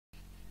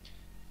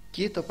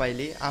के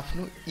तपाईले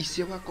आफ्नो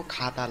esewa को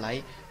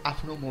खातालाई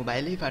आफ्नो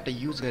मोबाइलैबाट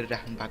युज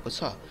गरिराख्नु भएको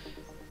छ?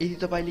 यदि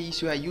तपाईले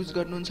esewa युज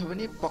गर्नुहुन्छ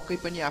भने पक्कै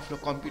पनि आफ्नो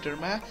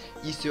कम्प्युटरमा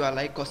esewa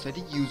लाई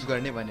कसरी युज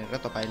गर्ने भनेर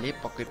तपाईले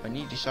पक्कै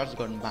पनि रिसर्च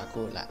गर्नु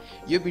भएको होला।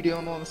 यो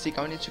भिडियोमा म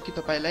सिकाउने छु कि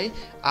तपाईलाई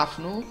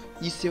आफ्नो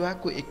esewa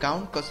को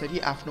एकाउन्ट कसरी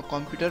आफ्नो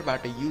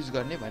कम्प्युटरबाट युज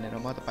गर्ने भनेर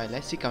म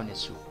तपाईलाई सिकाउने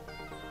छु।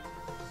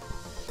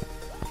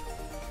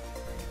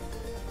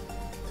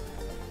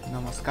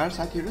 नमस्कार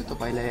साथीहरु,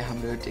 तपाईलाई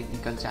हाम्रो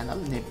टेक्निकल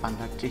च्यानल नेट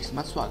पान्डा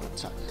ट्रिक्समा स्वागत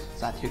छ।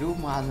 साथीहरु,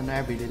 म आज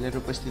नयाँ भिडियो लिएर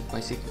उपस्थित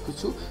भइसकेको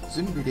छु,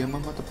 जुन भिडियोमा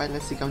म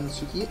तपाईलाई सिकाउने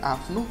छु कि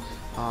आफ्नो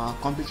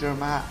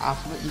कम्प्युटरमा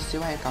आफ्नो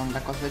esewa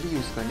एकाउन्टलाई कसरी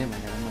युज गर्ने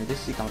भनेर मैले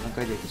सिकाउन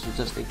गइरहेको छु।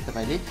 जस्तै कि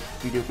तपाईले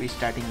भिडियोको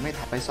स्टार्टिङमै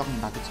थाहा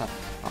पाइसक्नु भएको छ।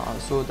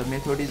 So the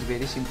method is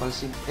very simple.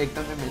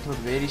 एकदमै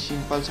मेथड भेरी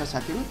सिम्पल छ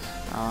साथीहरु,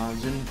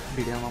 जुन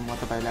भिडियोमा म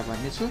तपाईलाई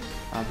भन्ने छु।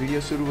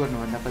 भिडियो सुरु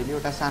गर्नुभन्दा पहिले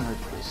एउटा सानो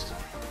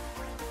रिक्वेस्ट,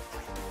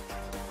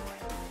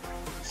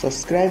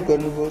 सब्स्क्राइब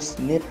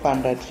गर्नुहोस्। नेट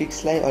पान्डा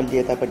ट्रिक्सलाई अलि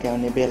यतापट्टि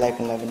आउने बेल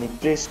आइकनलाई पनि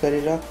प्रेस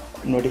गरेर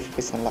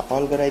नोटिफिकेसनलाई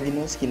अल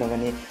गराइदिनुहोस्,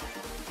 किनभने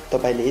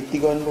तपाईले यति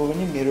गर्नुभयो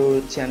भने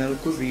मेरो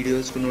च्यानलको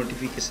भिडियोजको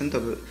नोटिफिकेसन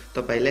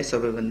तपाईलाई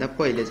सबैभन्दा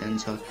पहिले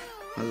जान्छ।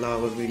 ल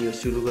अब भिडियो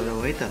सुरु गरौँ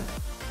है त।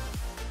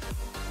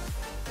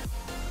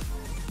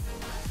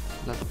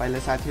 ल तपाईलाई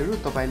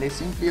साथीहरु, तपाईले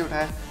सिम्पली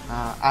एउटा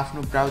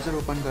आफ्नो ब्राउजर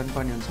ओपन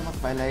गर्नुपर्ने हुन्छ। म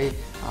तपाईलाई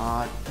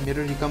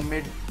मेरो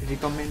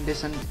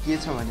रिकमेन्डेसन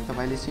के छ भने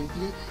तपाईले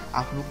सिम्पली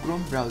आफ्नो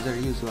क्रोम ब्राउजर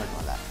युज गर्नु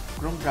होला।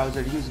 क्रोम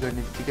ब्राउजर युज गर्ने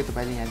बित्तिकै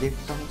तपाईले यहाँ देख्न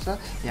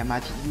सक्नुहुन्छ, यहाँ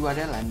माथि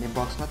URL हान्ने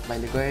बक्समा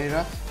तपाईले गएर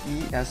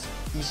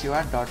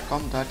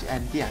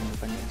esewa.com.np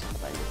हान्नुपर्ने हुन्छ।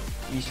 तपाईले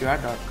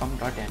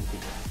esewa.com.np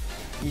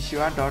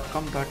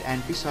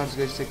esewa.com.np सर्च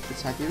गरिसकेपछि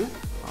साथीहरु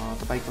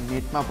तपाईको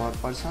नेटमा भर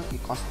पर्छ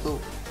कि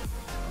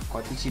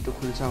कति छिटो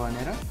खुल्छ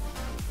भनेर।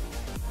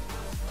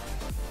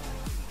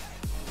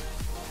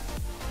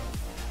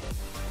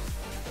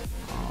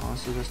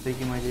 सो जस्तै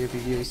कि मैले यो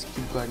भिडियो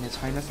स्किप गर्ने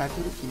छैन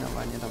साथीहरु,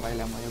 किनभने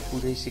तपाईलाई म यो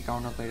पुरै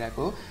सिकाउन गइरहेको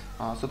हो।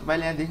 सो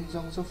तपाईले यहाँ देख्न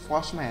सक्नुहुन्छ,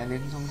 फर्स्टमा यहाँ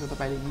देख्न सक्नुहुन्छ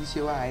तपाईले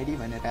esewa आईडी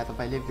भनेर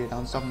तपाईले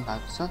भेटाउन सक्नु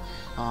भएको छ।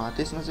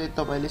 त्यसमा चाहिँ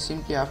तपाईले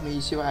सिम्पली आफ्नो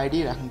esewa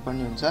आईडी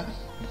राख्नुपर्ने हुन्छ।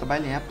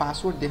 तपाईले यहाँ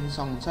पासवर्ड देख्न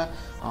सक्नुहुन्छ।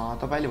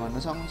 तपाईले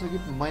भन्न सक्नुहुन्छ कि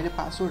मैले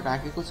पासवर्ड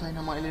राखेको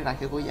छैन, मैले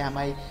राखेको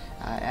एमआई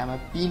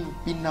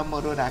पिन नम्बर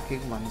हो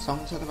राखेको भन्न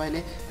सक्नुहुन्छ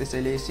तपाईले।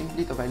 त्यसैले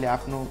सिम्पली तपाईले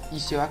आफ्नो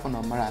esewa को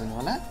नम्बर हाल्नु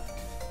होला।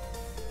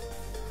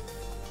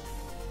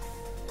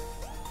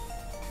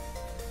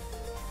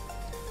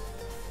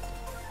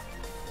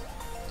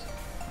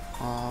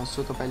 सो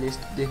तपाईले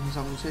देख्न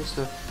सक्नुहुन्छ,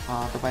 यस्तो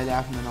तपाईले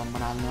आफ्नो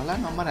नम्बर हाल्नु होला।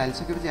 नम्बर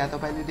हालिसकेपछि यहाँ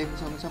तपाईले देख्न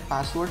सक्नुहुन्छ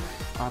पासवर्ड।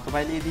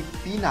 तपाईले यदि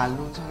पिन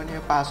हाल्नुहुन्छ भने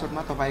यो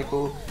पासवर्डमा तपाईको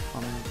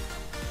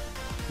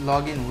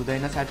लगइन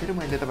हुँदैन साथीहरु,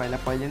 मैले तपाईलाई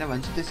पहिले नै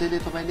भन्छु। त्यसैले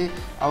तपाईले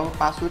अब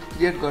पासवर्ड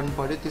क्रिएट गर्नु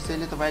पर्यो।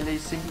 त्यसैले तपाईले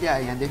सिम्पली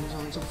यहाँ देख्न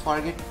सक्नुहुन्छ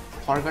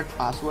फरगेट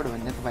पासवर्ड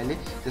भन्ने तपाईले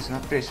त्यसमा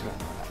प्रेस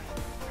गर्नु होला।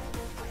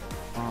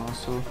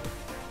 सो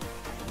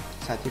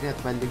साथीहरु, यहाँ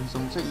तपाईले देख्न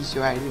सक्नुहुन्छ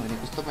esewa आईडी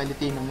भनेको तपाईले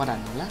त्यही नम्बर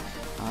हाल्नु होला।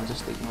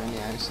 जस्तै कि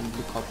मैले यहाँ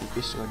सिम्पली कपी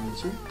पेस्ट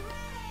गर्नेछु।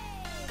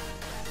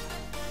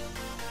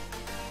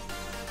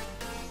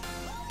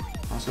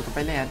 सो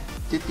तपाईले यहाँ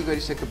त्यति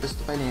गरिसकेपछि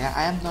तपाईले यहाँ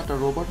I am not a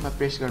रोबोटमा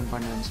press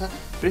गर्नुपर्ने हुन्छ।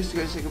 प्रेस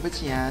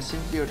गरिसकेपछि यहाँ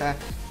सिम्पली एउटा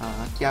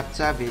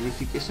क्याप्चा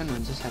भेरिफिकेसन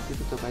हुन्छ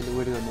साथीहरु, तपाईले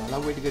वेट गर्नु होला।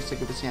 वेट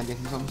गरिसकेपछि यहाँ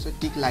देख्न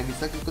सक्नुहुन्छ टिक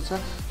लागिसकेको छ,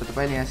 र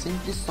तपाईले यहाँ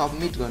सिम्पली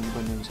सबमिट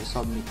गर्नुपर्ने हुन्छ।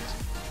 सबमिट।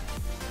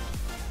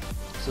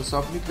 सो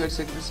सबमिट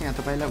गरिसकेपछि यहाँ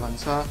तपाईलाई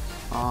भन्छ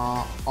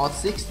a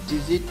 6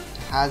 digit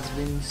has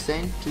been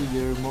sent to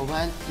your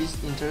mobile, please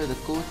enter the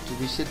code to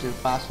reset your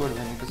password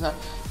भनेको छ।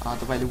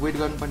 तपाईले वेट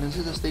गर्नुपर्ने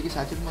हुन्छ। जस्तै कि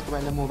साथीहरु, म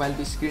तपाईलाई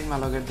मोबाइलको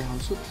स्क्रिनमा लगेर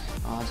देखाउँछु।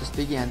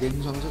 जस्तै कि यहाँ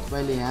देख्न सक्नुहुन्छ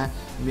तपाईले यहाँ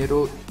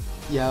मेरो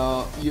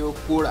यो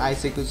कोड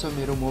आइसकेको छ।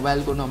 मेरो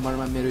मोबाइलको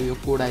नम्बरमा मेरो यो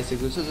कोड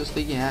आइसकेको छ।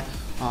 जस्तै कि यहाँ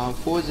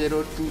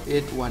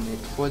 402818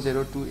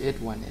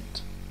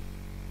 402818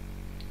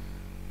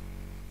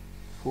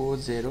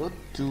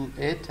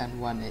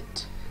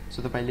 402818।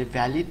 सो तपाईले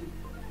भ्यालिड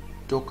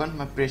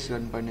टोकनमा प्रेस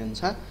गर्नुपर्ने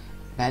हुन्छ।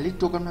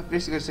 भ्यालिड टोकनमा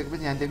प्रेस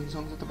गरिसकेपछि यहाँ देख्न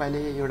सक्नुहुन्छ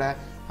तपाईले एउटा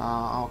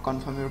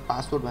कन्फर्म योर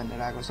पासवर्ड भनेर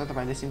आएको छ।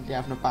 तपाईले सिम्पली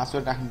आफ्नो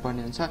पासवर्ड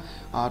राख्नुपर्ने हुन्छ।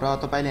 र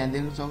तपाईले यहाँ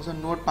देख्न सक्नुहुन्छ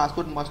note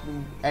password must be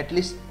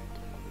at least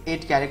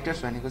 8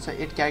 characters भनेको छ।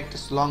 8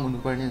 क्यारेक्टर्स लङ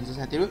हुनुपर्ने हुन्छ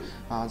साथीहरु।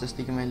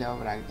 जस्तै कि मैले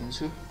अब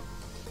राखिदिन्छु।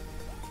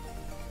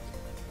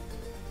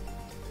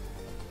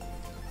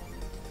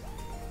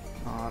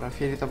 र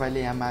फेरि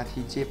तपाईले यहाँ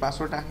माथि जे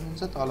पासवर्ड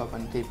राख्नुहुन्छ तल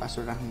पनि त्यही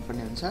पासवर्ड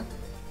राख्नुपर्ने हुन्छ।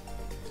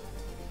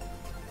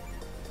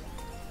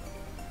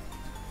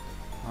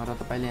 र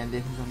तपाईले यहाँ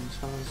देख्न सक्नुहुन्छ,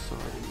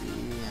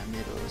 सरी यहाँ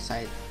मेरो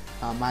साइड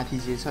माथि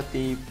जे छ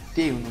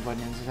त्यही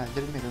हुनुपर्ने हुन्छ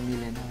साथीहरु, मेरो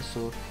मिलेन।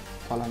 सो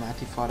तल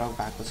माथि फरक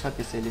भएको छ,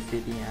 त्यसैले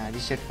फेरि यहाँ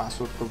रिसेट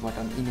पासवर्डको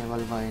बटन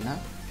इनेबल भएन।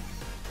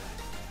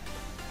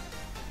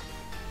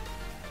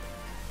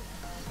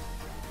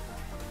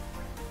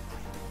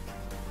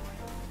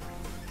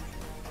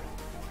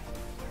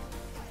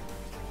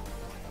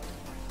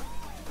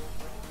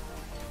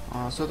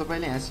 सो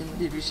तपाईले यहाँ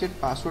सिम्पली रिसेट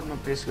पासवर्डमा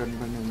प्रेस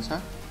गर्नुपर्ने हुन्छ।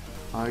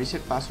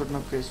 रिसेट पासवर्डमा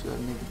प्रेस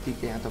गर्ने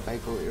बित्तिकै यहाँ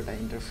तपाईँको एउटा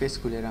इन्टरफेस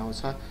खुलेर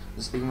आउँछ।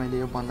 जस्तै कि मैले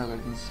यो बन्द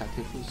गरिदिन्छु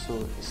साथीहरू। सो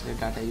यसले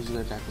डाटा युज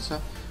गरिरहेको छ।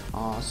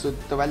 सो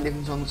तपाईँले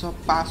देख्न सक्नुहुन्छ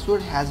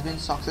password has been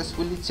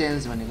successfully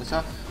change भनेको छ।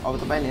 अब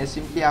तपाईँले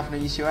सिम्पली आफ्नो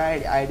इसेवा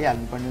आइडी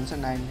हाल्नुपर्ने हुन्छ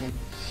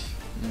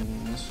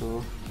 98 सो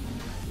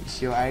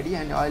इसेवा आइडी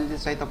अनि अहिले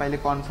चाहिँ तपाईँले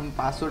कन्फर्म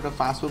पासवर्ड र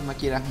पासवर्डमा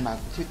के राख्नु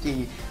भएको थियो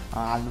त्यही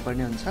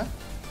हाल्नुपर्ने हुन्छ।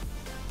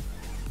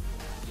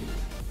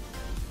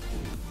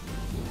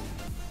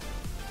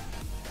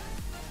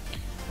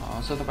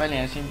 सो तपाईँले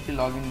यहाँ सिम्पली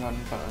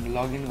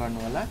लगइन गर्नु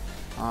होला।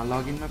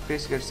 लगइनमा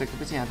प्रेस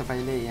गरिसकेपछि यहाँ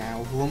तपाईँले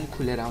यहाँ होम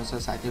खुलेर आउँछ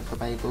साथीहरू।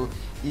 तपाईँको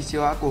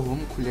इसेवाको होम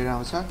खुलेर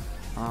आउँछ।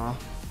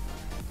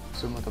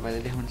 सो म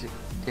तपाईँलाई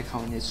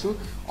देखाउने छु।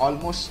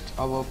 अलमोस्ट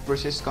अब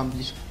प्रोसेस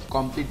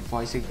कम्प्लिट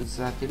भइसकेको छ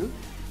साथीहरू।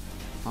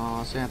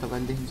 सो यहाँ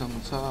तपाईँले देख्न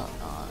सक्नुहुन्छ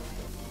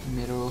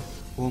मेरो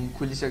होम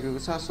खुलिसकेको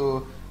छ। सो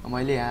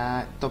मैले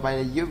यहाँ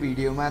तपाईँलाई यो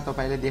भिडियोमा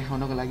तपाईँलाई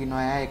देखाउनको लागि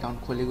नयाँ एकाउन्ट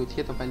खोलेको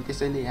थिएँ। तपाईँले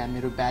त्यसैले यहाँ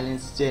मेरो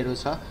ब्यालेन्स 0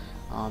 छ,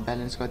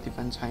 ब्यालेन्स कति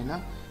पनि छैन।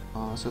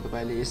 सो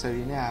तपाईँले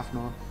यसरी नै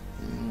आफ्नो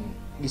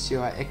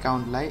इसेवा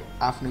एकाउन्टलाई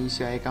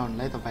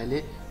तपाईँले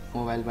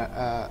मोबाइलबाट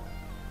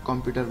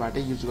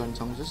कम्प्युटरबाटै युज गर्न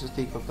सक्नुहुन्छ।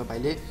 जस्तै कि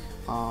तपाईँले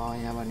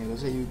यहाँ भनेको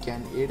छ you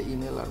can add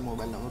email or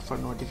mobile number for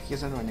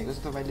notification भनेको छ।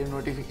 तपाईँले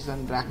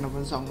नोटिफिकेसन राख्न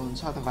पनि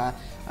सक्नुहुन्छ अथवा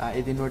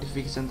यदि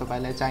नोटिफिकेसन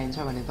तपाईँलाई चाहिन्छ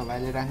भने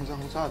तपाईँले राख्न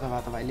सक्नुहुन्छ अथवा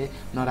तपाईँले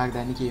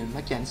नराख्दा नि केही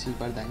हुँदैन, क्यान्सल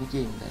गर्दा नि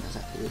केही हुँदैन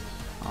साथीहरू।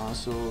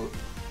 सो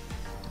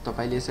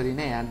तपाईँले यसरी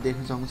नै यहाँ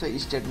देख्न सक्नुहुन्छ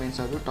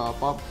स्टेटमेन्ट्सहरू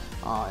top-up,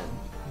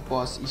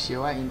 bus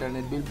eSewa,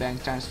 internet bill,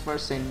 bank transfer,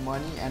 send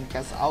money and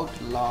cash out,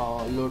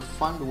 load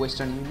fund,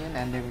 western union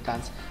and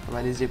remittance.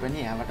 तपाईँले जे पनि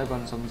यहाँबाट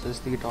गर्न सक्नुहुन्छ।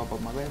 जस्तै कि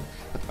टपअपमा गयो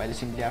तपाईँले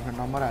सिम्पली आफ्नो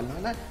नम्बर हाल्नु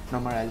होला।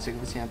 नम्बर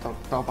हालिसकेपछि यहाँ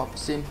टपअप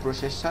सेम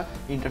प्रोसेस छ,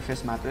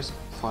 इन्टरफेस मात्रै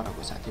फरक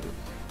हो साथीहरू।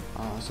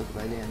 सो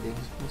तपाईँले यहाँ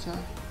देख्न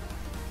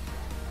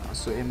सक्नुहुन्छ।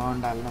 सो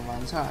एमाउन्ट हाल्न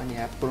भन्छ अनि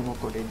यहाँ प्रोमो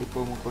कोड, यदि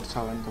प्रोमो कोड छ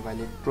भने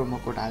तपाईँले प्रोमो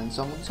कोड हाल्न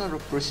सक्नुहुन्छ र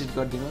प्रोसिड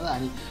गरिदिनु होला।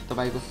 अनि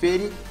तपाईँको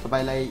फेरि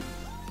तपाईँलाई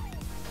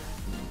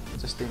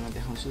जस्तै म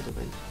देखाउँछु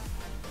तपाईँले,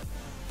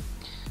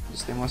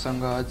 जस्तै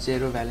मसँग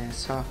 0 ब्यालेन्स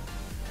छ।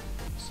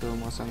 सो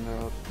मसँग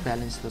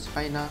ब्यालेन्स त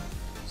छैन।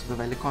 सो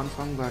तपाईँले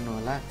कन्फर्म गर्नु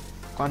होला।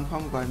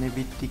 कन्फर्म गर्ने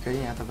बित्तिकै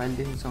यहाँ तपाईँले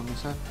देख्न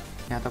सक्नुहुन्छ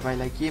यहाँ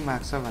तपाईँलाई के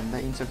माग्छ भन्दा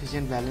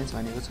इन्सफिसियन्ट ब्यालेन्स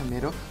भनेको छ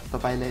मेरो।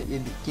 तपाईँलाई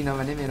यदि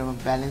किनभने मेरोमा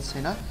ब्यालेन्स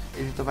छैन,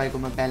 यदि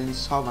तपाईँकोमा ब्यालेन्स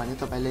छ भने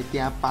तपाईँले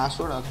त्यहाँ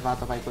पासवर्ड अथवा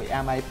तपाईँको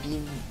एमआई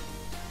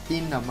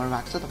पिन नम्बर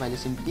माग्छ। तपाईँले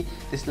सिम्पली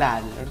त्यसलाई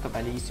हालेर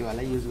तपाईँले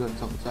इसेवालाई युज गर्न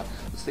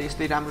सक्नुहुन्छ। जस्तै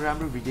यस्तै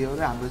राम्रो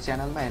भिडियोहरू हाम्रो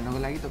च्यानलमा हेर्नको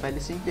लागि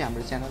तपाईँले सिम्पली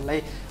हाम्रो च्यानललाई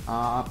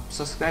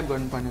सब्सक्राइब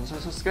गर्नुपर्ने हुन्छ।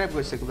 सब्सक्राइब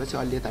गरिसकेपछि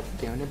अलि यता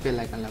पुग्यो भने बेल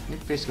आइकनलाई पनि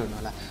प्रेस गर्नु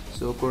होला।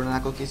 सो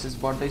कोरोनाको केसेस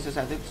बढ्दैछ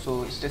साथै। So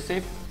stay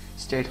safe,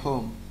 stay at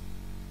home.